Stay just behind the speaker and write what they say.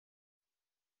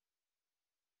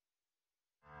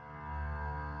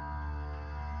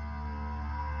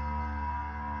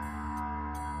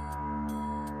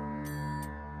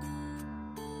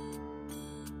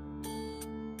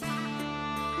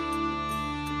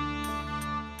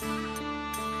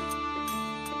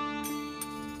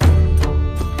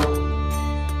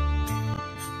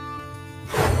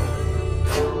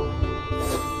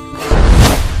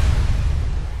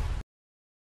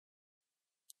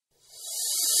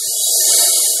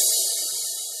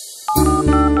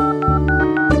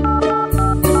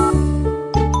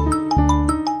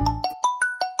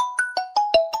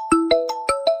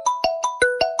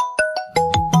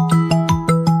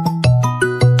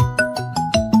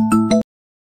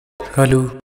Hello.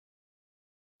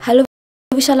 Hello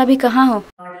विशाल, अभी कहाँ हो?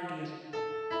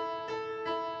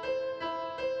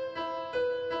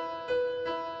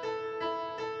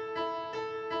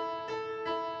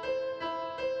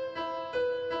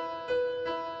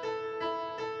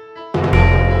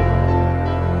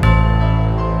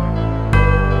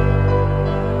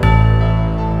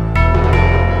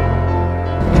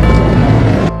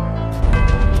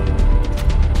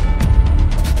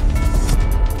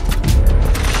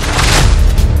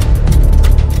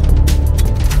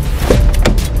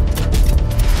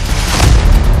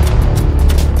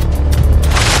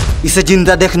 इसे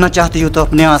जिंदा देखना चाहती हो तो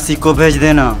अपने आशिक को भेज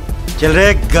देना। चल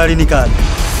रे, गाड़ी निकाल।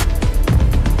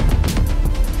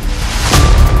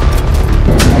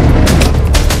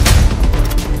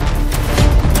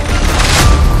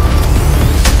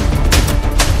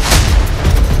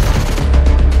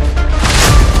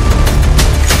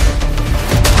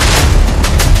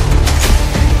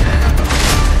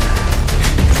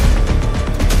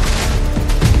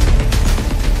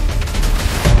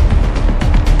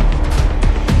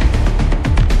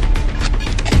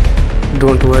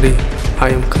 Don't worry, I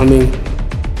am coming.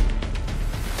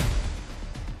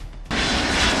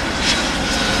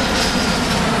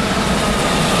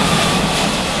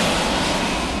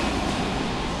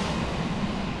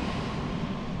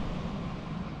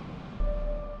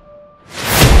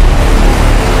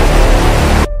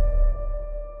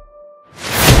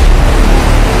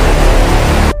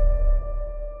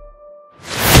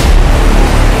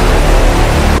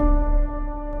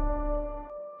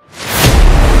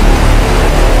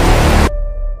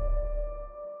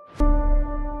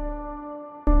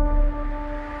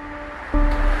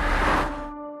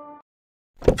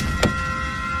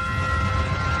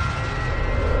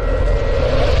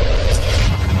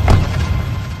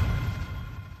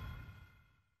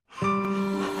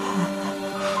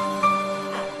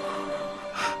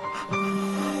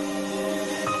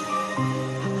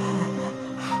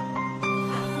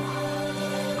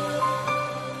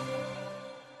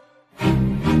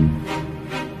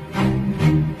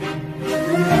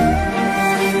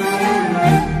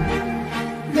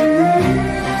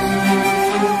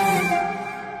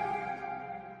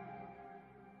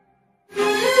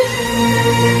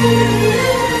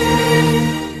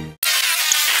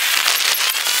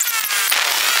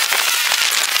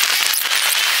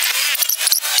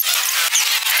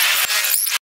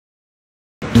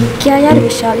 क्या यार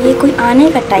विशाल, ये कोई आने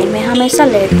का टाइम है, हमेशा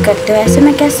लेट करते हो, ऐसे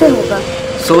में कैसे होगा?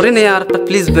 सॉरी नहीं यार, पर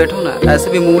प्लीज बैठो ना,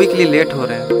 ऐसे भी मूवी के लिए लेट हो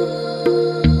रहे हैं।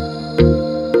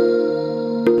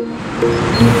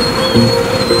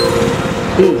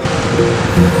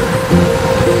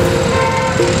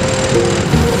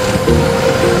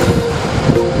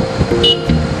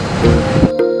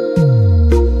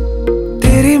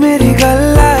 तेरी मेरी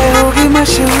गल्लाएं होगी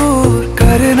मशहूर,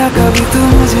 करना कभी तू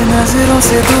मुझे नजरों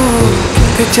से दूर।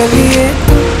 किथे चलिए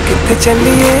तू, किथे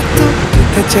चलिए तू,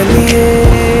 किथे चलिए।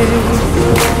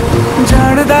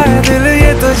 जानदा है दिल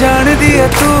ये तो जान दिया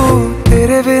तू,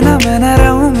 तेरे बिना मैं न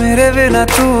रहूं मेरे बिना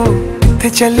तू। किथे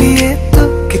चलिए तू,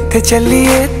 किथे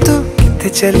चलिए तू, किथे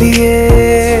चलिए।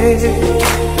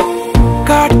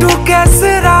 काटू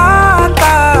कैसे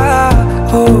राता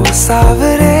हो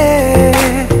सावरे,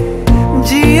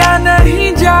 जिया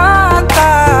नहीं जाता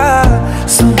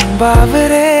सुन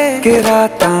बावरे। के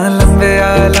राता लंबे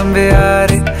आ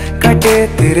रे, कटे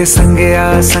तेरे संगे आ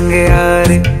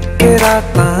रे। के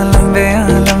राता लंबे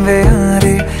आ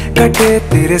रे, कटे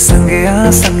तेरे संगे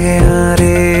आ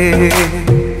रे।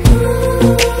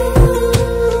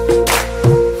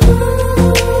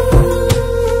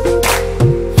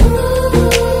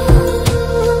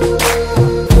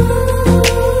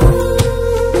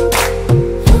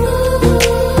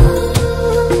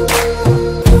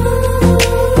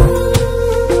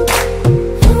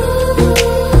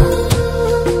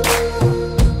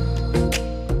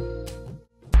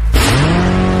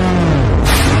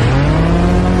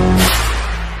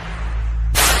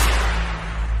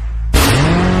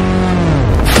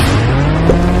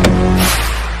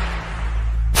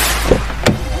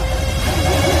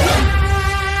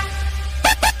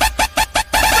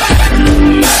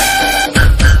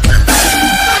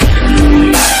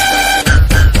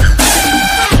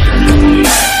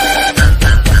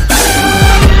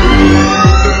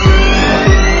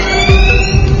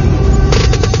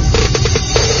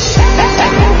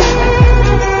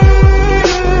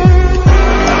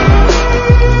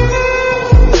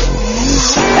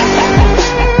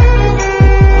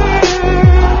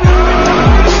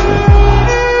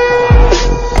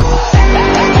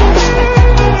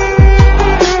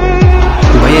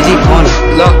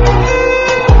 लो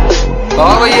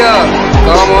हाँ भैया,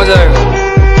 काम हो जाएगा।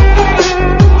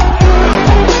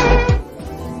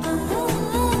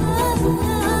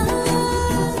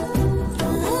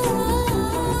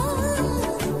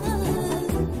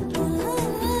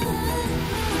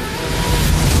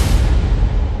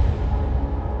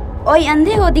 ओए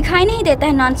अंधे हो, दिखाई नहीं देता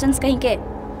है नॉनसेंस कहीं के।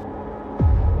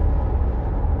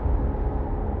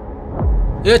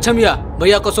 ये छमिया,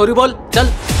 भैया को सॉरी बोल, चल।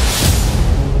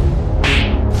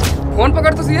 फोन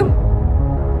पकड़ तो सीएम।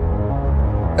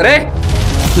 अरे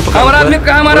हमारा आदमी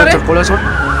कहाँ हमारा रे?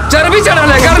 चर्बी चढ़ा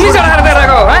ले, गर्मी चढ़ा दे रहा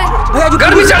है,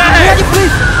 गर्मी चढ़ा है।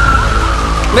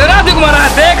 मेरा आदमी को मारा है,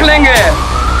 देख लेंगे,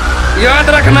 याद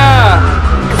रखना।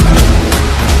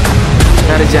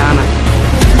 यार जाना,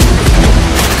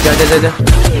 जा जा जा जा,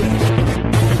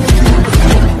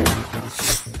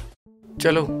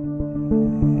 चलो।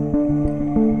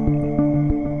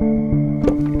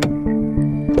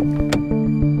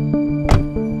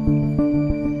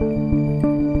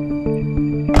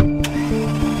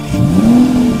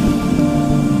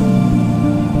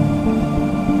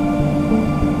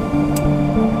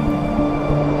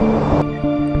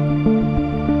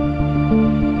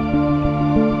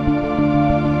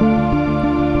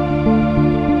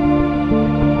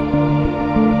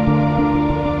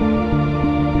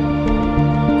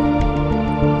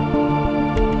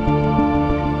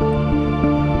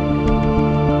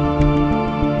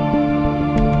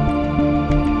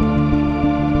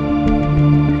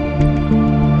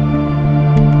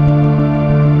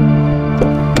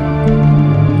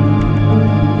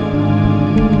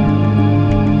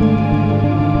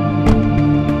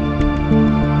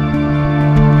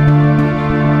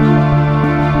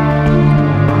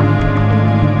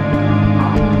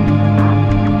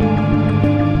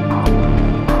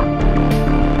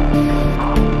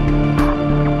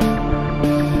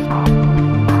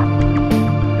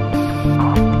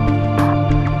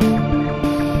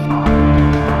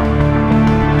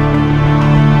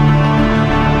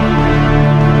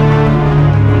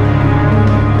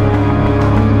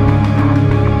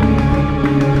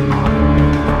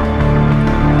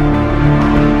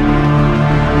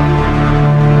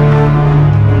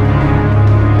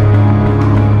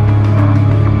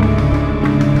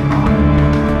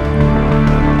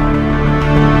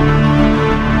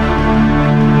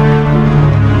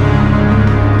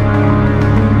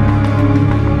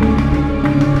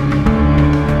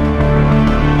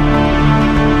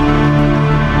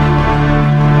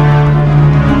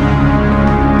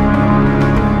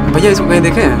 भैया इसको कहीं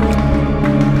देखे हैं?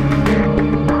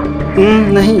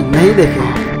 नहीं देखे।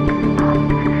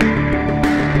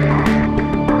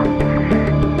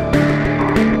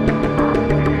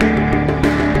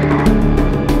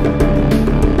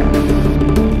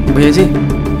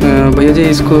 भैया जी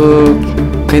इसको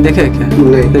कहीं देखे क्या?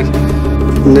 नहीं देखे।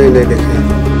 नहीं देखे।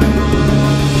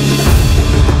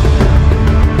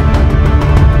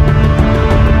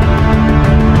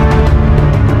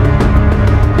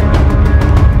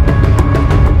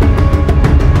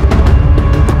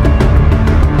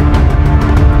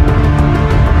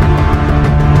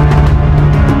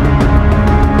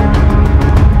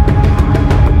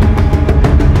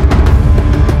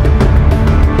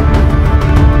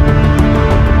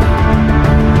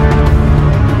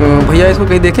 भैया इसको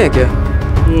कहीं देखे हैं क्या?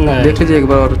 नहीं। देख लीजिए एक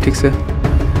बार और ठीक से,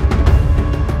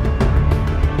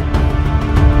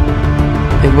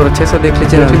 एक बार अच्छे से देख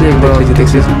लीजिए, एक बार ठीक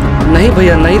से। नहीं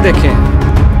भैया, नहीं देखे।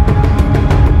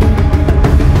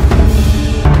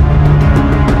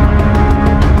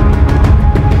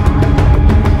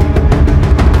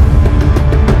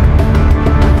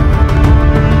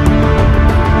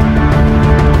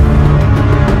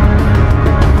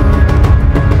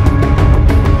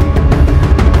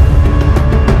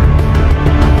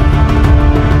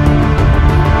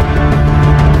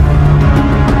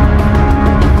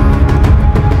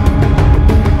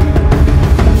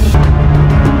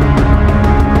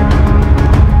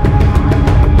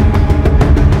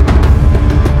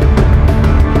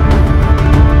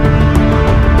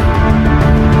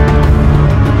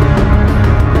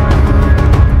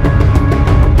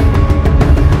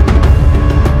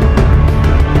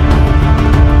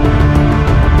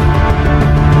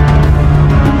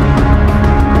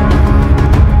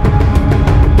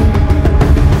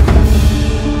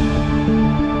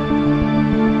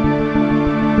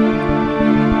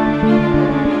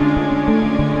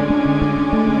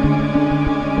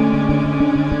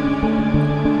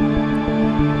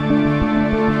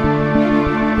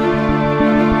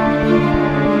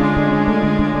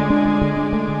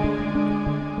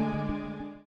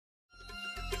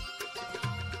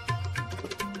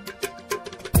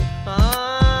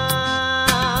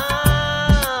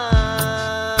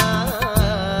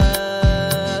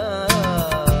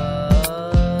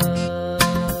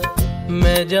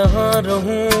 जहाँ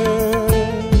रहूं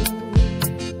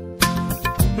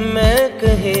मैं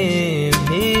कहीं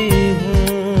भी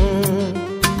हूँ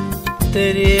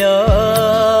तेरी याद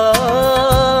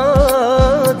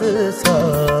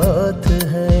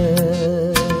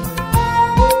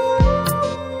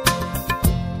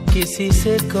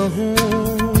कहूँ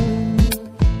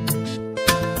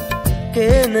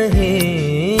के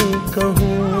नहीं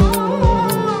कहूँ,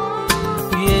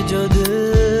 ये जो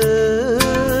दिल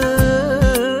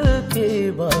की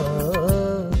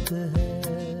बात है।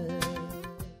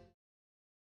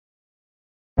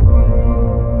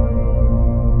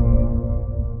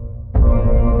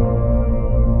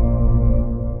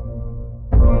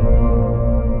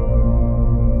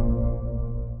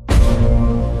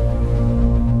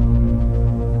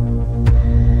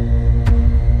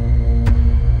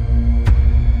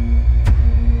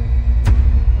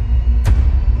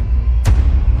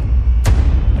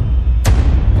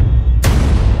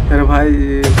 भाई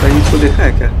कहीं इसको देखा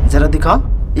है क्या? जरा दिखाओ।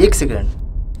 एक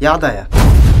सेकंड, याद आया,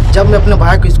 जब मैं अपने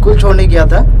भाई को स्कूल छोड़ने गया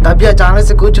था तभी अचानक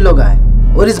से कुछ लोग आए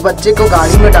और इस बच्चे को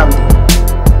गाड़ी में डाल दिया।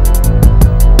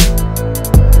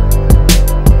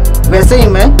 वैसे ही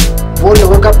मैं वो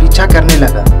लोगों का पीछा करने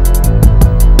लगा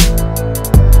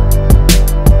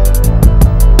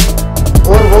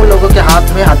और वो लोगों के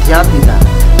हाथ में हथियार भी था।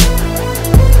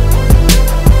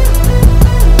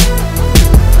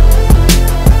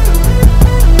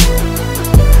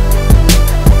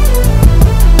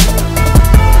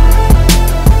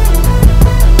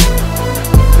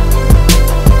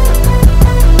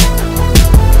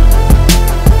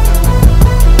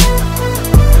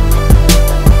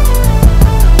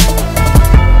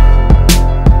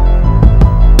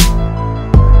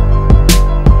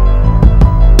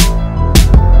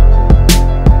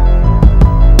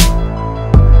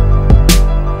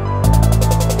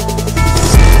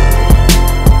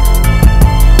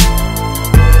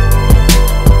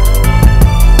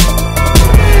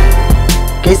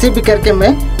 कैसे भी करके मैं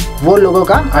वो लोगों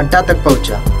का अड्डा तक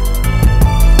पहुंचा।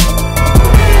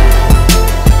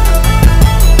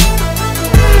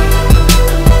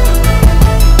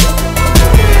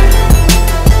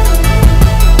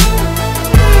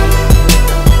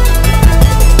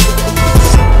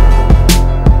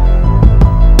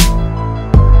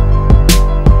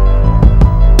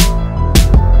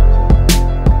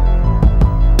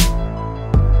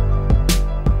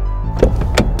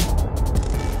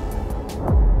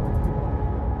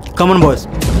 कम ऑन बॉयज,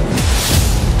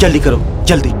 जल्दी करो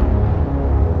जल्दी।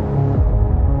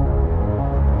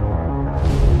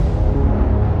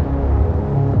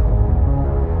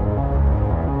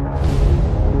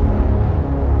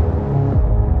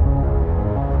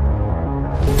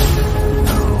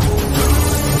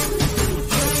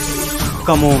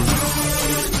 कम ऑन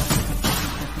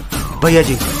भैया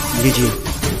जी, लीजिए,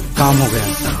 काम हो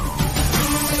गया।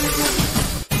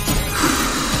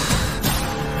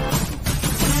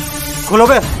 खोलो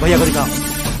बे, भैया को दिखाओ।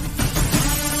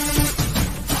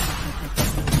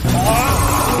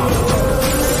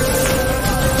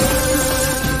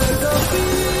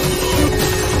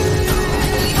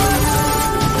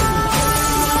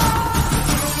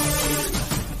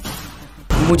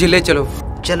 मुझे ले चलो।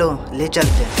 चलो ले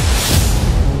चलते हैं।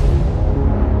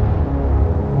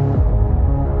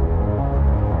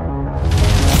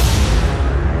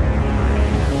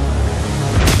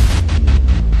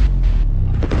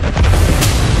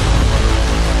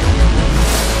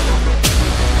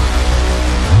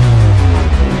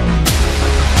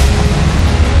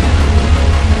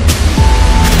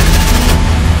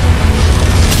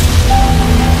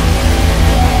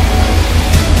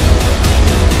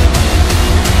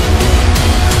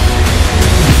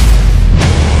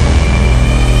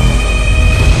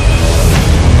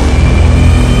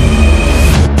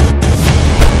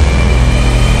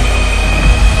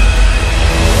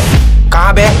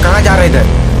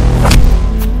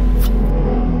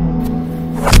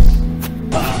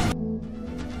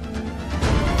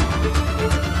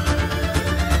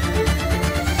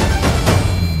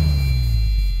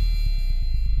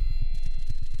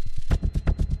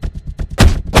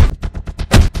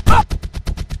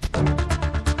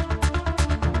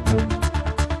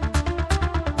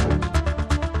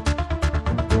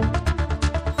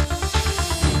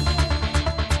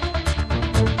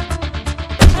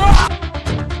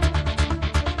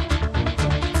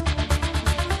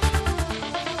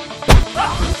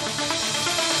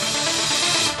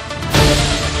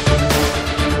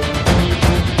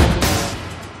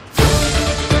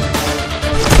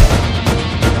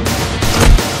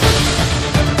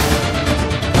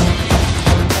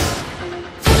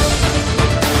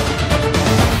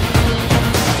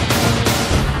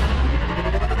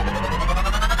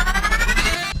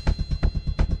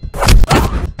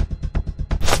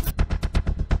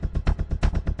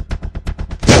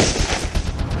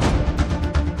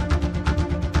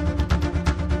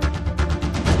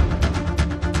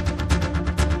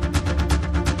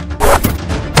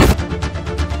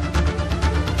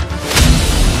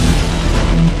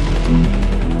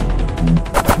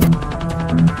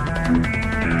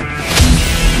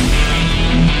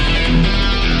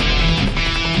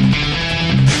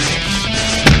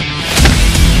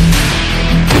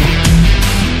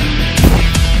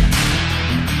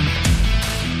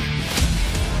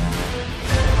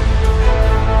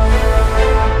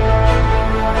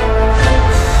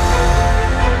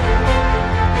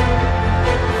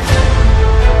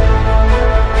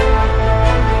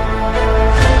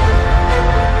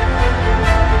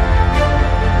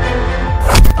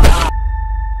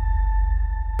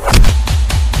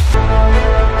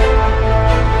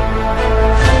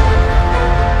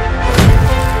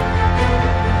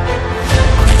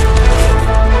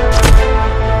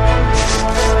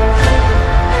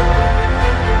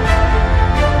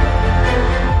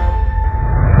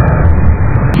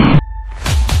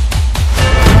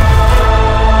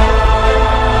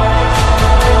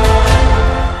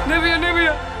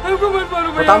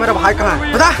 बता मेरा भाई कहाँ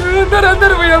है? बता। अंदर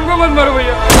अंदर भैया, हमको मत मारो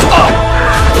भैया।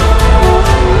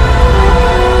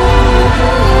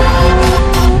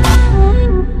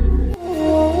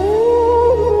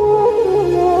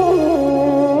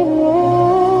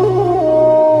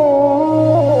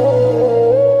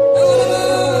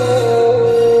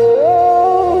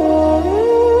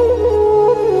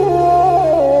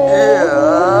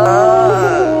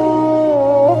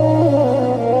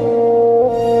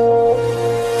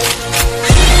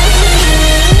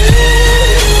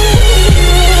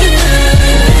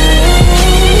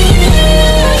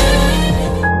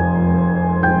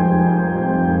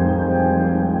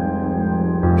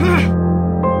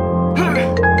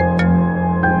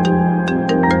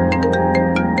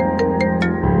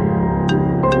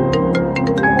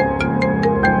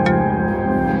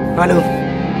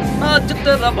 आज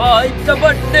तेरा भाई का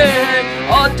बर्थडे है,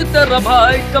 आज तेरा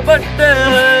भाई का बर्थडे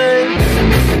है।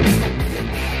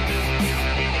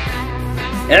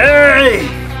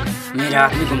 मेरे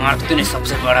आदमी को मार, तूने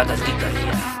सबसे बड़ा गलती कर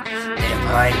लिया। मेरे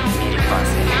भाई मेरे पास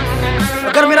है।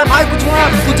 अगर मेरा भाई कुछ हुआ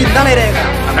तो तू जिंदा नहीं रहेगा।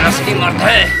 अगर असली मर्द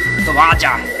है तो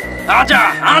आजा, आजा,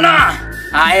 आना।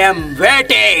 I am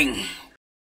waiting.